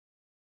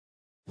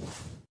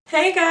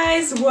Hey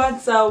guys,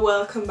 what's up?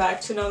 Welcome back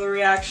to another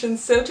reaction.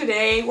 So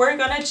today we're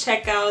gonna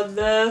check out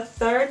the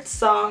third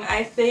song,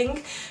 I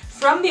think,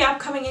 from the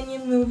upcoming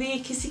Indian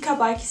movie Kisi Ka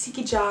Bhai Kisi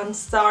Ki Jaan,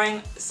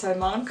 starring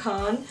Salman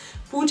Khan,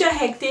 Pooja,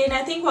 Hegde, and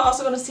I think we're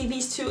also gonna see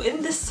these two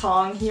in this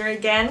song here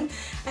again.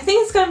 I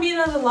think it's gonna be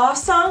another love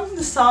song.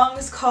 The song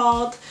is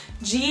called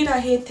Jee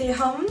Rahe The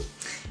Hum,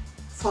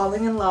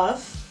 Falling in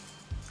Love,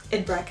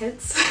 in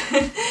brackets.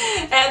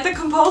 And the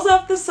composer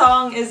of the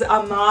song is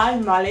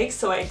Amaal Mallik,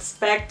 so I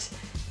expect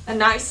a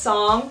nice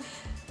song.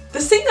 The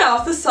singer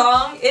of the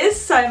song is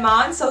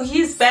Salman, so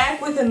he's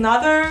back with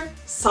another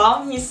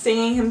song he's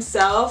singing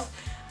himself.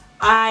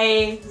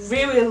 I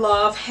really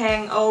love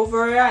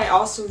Hangover. I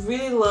also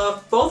really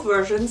love both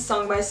versions,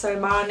 sung by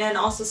Salman and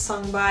also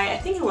sung by, I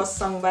think it was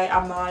sung by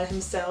Amaal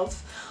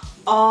himself,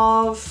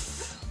 or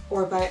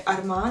by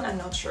Arman, I'm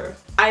not sure.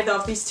 Either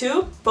of these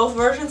two, both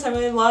versions I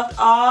really loved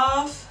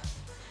of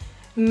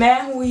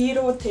Main Hu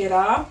Hero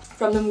Tera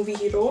from the movie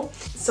Hero.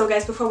 So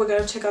guys, before we're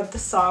gonna check out the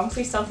song,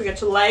 please don't forget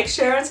to like,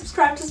 share and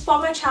subscribe to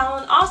support my channel.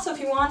 And also if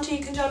you want to,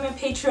 you can join my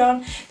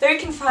Patreon. There you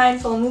can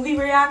find full movie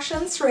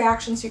reactions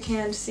you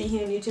can't see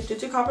here on YouTube due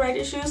to copyright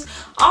issues.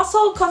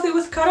 Also coffee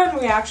with current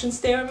reactions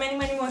there and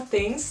many more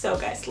things. So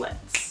guys,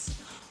 let's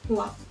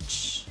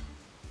watch.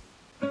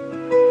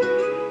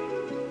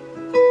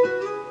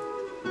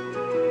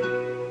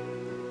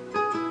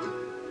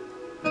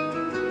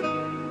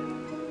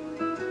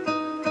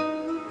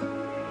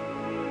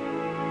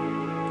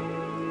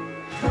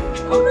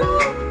 Oh no!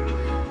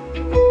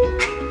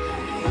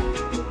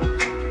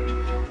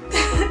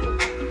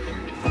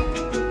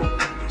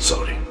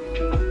 Sorry.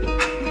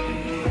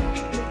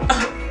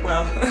 Oh,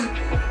 well.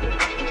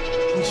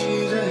 जी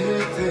रहे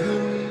थे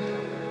हम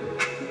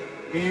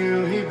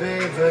यूं ही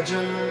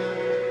बेवजह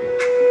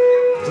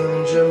तुम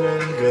जो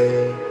मिल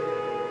गए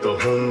तो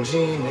हम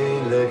जीने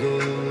लगे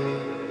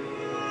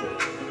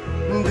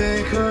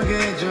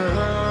देखोगे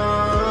जहाँ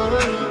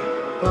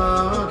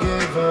पाओगे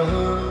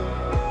वहाँ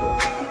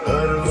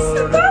हर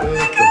मोड़ पे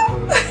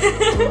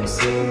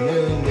तुमसे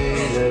मिलने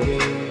लगे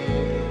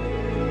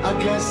I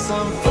guess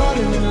I'm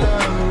falling in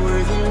love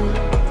with you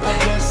I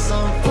guess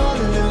I'm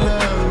falling in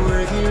love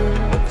with you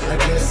I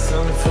guess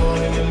I'm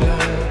falling in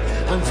love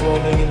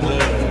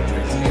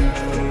with you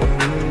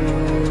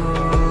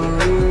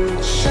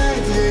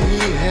शायद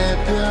यही है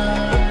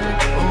प्यार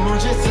और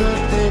मुझे सब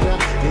तेरा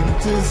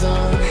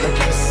इंतजार I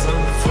guess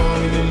I'm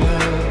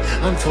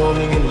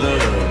falling in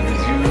love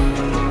with you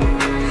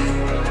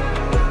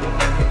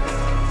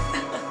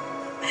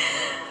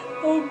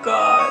Oh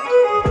God.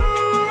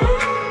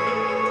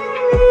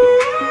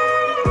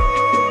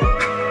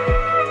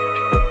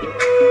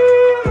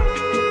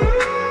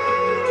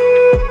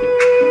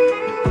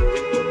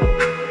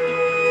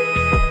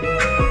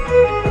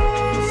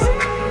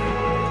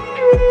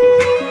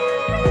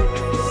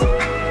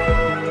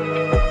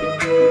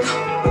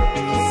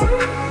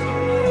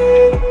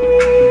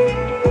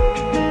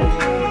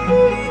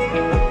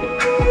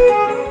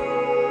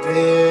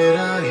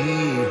 तेरा ही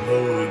हो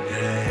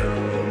गया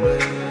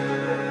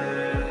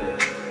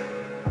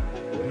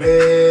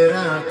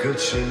मेरा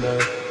कुछ न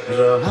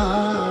रहा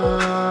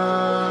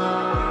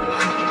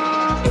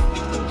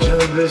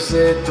जब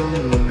से तुम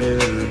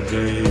मिल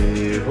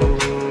गए हो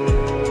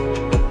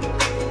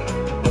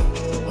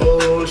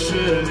होश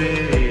भी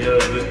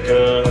अब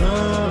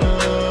कहाँ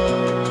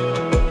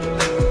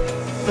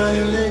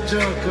पहले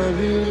जो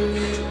कभी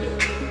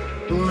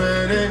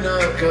मैंने ना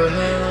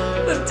कहा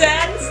The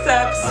dance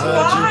steps,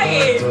 why?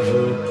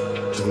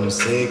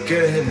 तुमसे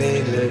कहने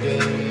लगे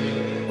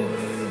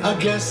I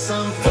guess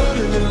I'm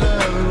falling in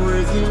love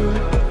with you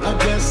I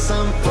guess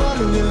I'm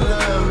falling in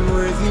love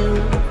with you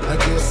I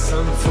guess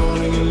I'm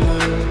falling in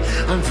love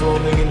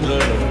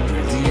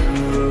with you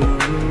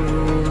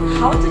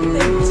How did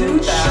they do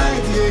that?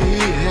 शायद यही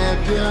है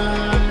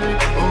प्यार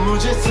और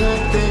मुझे सब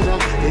तेरा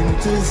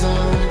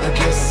इंतजार I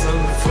guess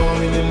I'm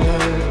falling in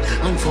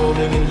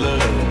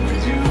love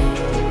with you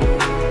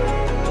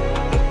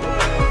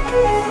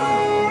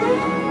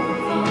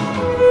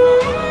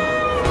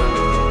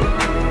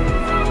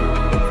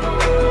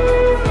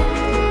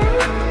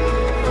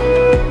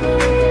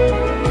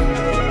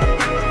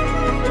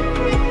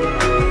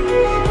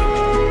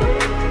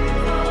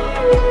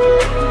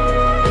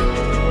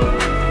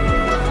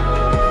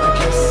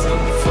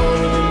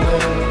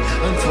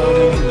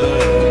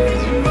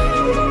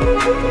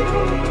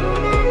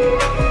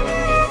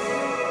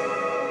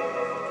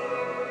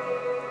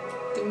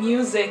The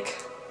music,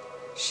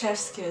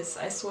 chef's kiss,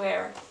 I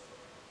swear.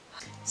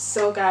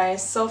 So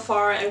guys, so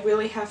far I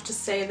really have to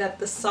say that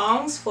the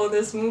songs for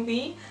this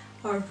movie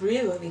are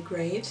really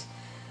great.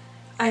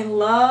 I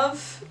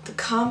love the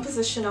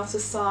composition of the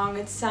song.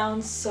 It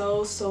sounds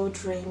so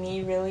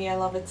dreamy, really. I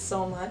love it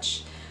so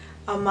much.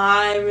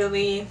 Amaal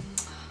really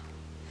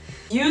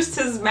used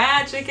his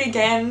magic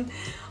again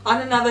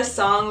on another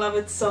song, love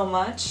it so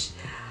much.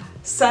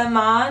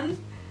 Salman,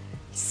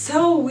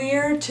 so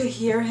weird to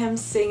hear him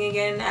sing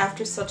again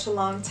after such a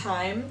long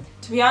time.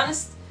 To be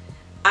honest,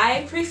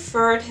 I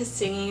preferred his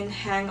singing in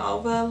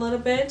Hangover a little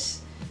bit,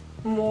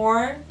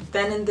 more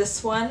than in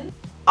this one.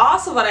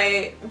 Also, what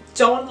I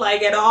don't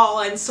like at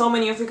all, and so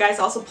many of you guys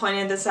also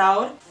pointed this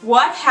out,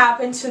 what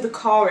happened to the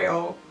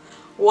choreo?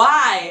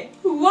 Why?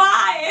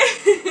 Why?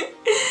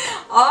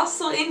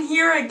 Also in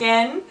here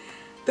again,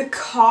 the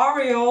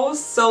choreo,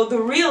 so the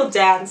real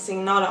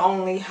dancing, not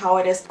only how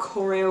it is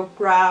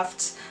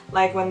choreographed,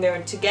 like when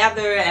they're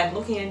together and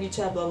looking at each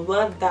other, blah,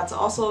 blah, blah, that's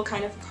also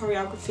kind of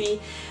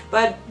choreography,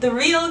 but the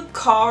real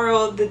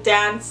choreo, the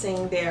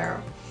dancing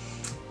there,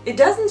 it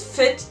doesn't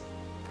fit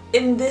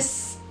in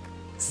this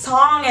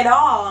song at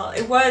all.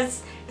 It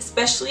was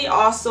especially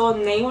also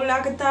Nahi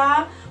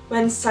Lagta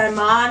when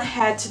Salman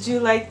had to do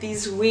like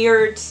these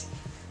weird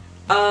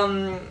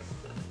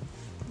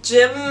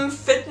gym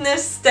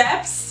fitness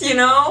steps, you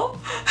know?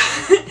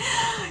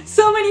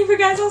 So many of you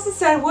guys also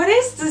said, what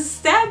is this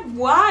step?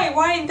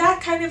 Why in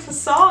that kind of a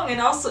song?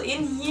 And also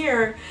in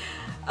here,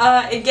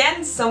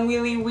 again, some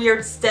really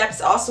weird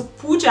steps also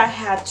Pooja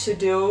had to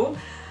do.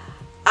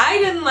 I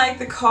didn't like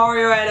the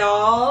choreo at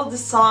all. The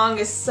song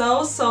is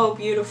so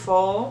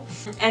beautiful.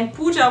 And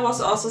Pooja was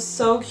also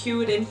so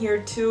cute in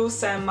here too.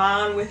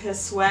 Salman with his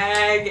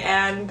swag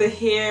and the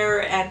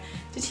hair. And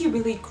did he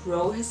really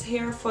grow his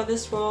hair for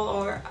this role,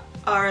 or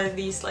are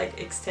these like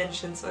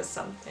extensions or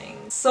something?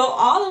 So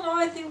all in all,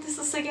 I think this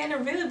is again a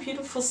really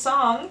beautiful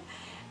song.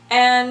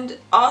 And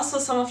also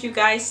some of you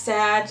guys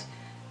said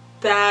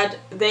that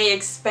they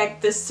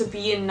expect this to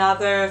be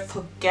another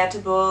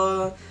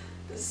forgettable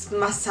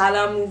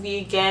masala movie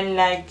again,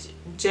 like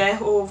Jee Rahe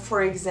The Hum,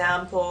 for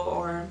example,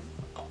 or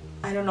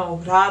I don't know,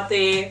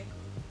 Rate.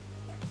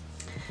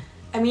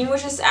 I mean,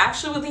 which is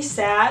actually really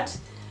sad.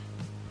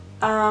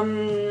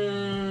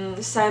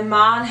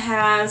 Salman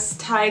has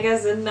Tiger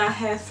Zinda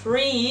Hai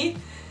 3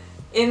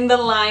 in the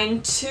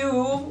line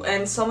too,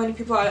 and so many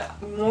people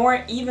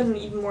are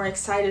even more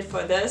excited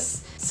for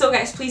this. So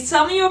guys, please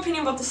tell me your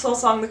opinion about this whole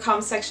song in the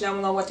comment section down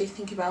below. What do you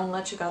think about it? And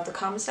let's check out the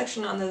comment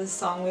section under this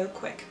song real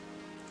quick.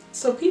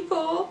 So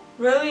people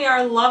really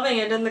are loving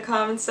it in the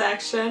comment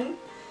section.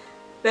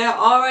 They're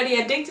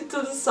already addicted to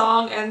the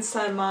song and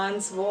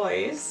Salman's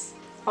voice.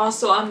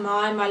 Also,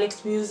 Amaal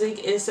Mallik's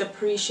music is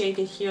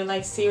appreciated here,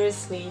 like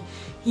seriously.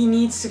 He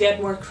needs to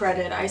get more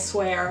credit, I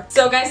swear.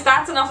 So guys,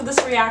 that's enough of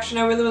this reaction.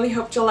 I really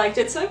hope you liked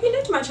it. So if you're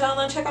new to my channel,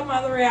 then check out my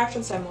other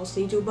reactions. I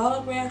mostly do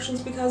Bollywood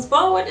reactions because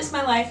Bollywood is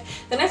my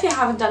life. Then if you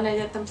haven't done it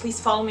yet, then please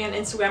follow me on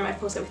Instagram. I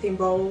post everything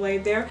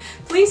Bollywood there.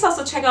 Please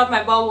also check out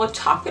my Bollywood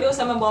talk videos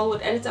and my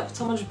Bollywood edits. I put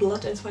so much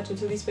blood and sweat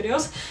into these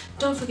videos.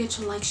 Don't forget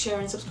to like, share,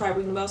 and subscribe,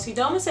 ring the bell so you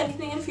don't miss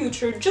anything in the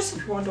future. Just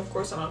if you want, of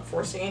course. I'm not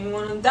forcing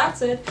anyone, and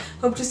that's it.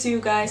 Hope to see you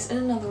guys in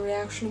another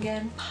reaction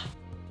again.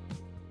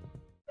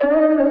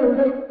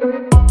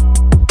 Bye.